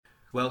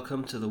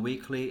Welcome to the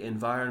weekly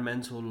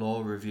Environmental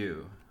Law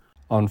Review.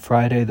 On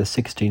Friday the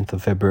 16th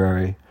of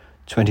February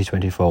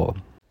 2024,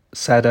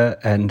 Sadr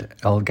and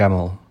Al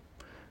Gamal,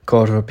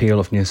 Court of Appeal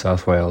of New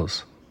South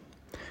Wales.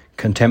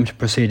 Contempt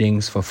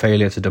proceedings for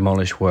failure to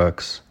demolish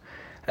works.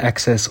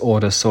 Access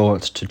order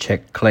sought to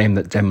check claim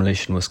that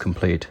demolition was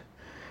complete.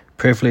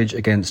 Privilege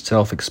against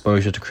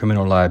self-exposure to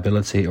criminal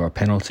liability or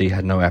penalty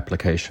had no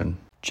application.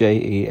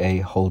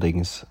 JEA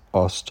Holdings,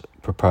 Ost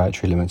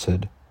Proprietary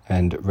Limited,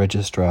 and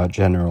Registrar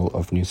General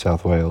of New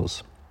South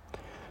Wales.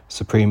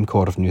 Supreme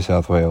Court of New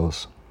South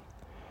Wales.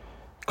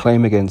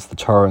 Claim against the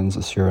Torrens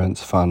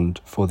Assurance Fund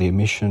for the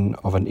omission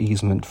of an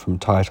easement from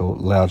title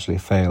largely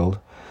failed,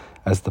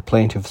 as the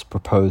plaintiff's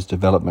proposed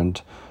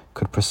development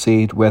could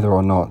proceed whether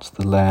or not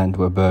the land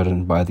were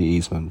burdened by the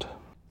easement.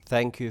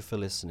 Thank you for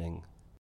listening.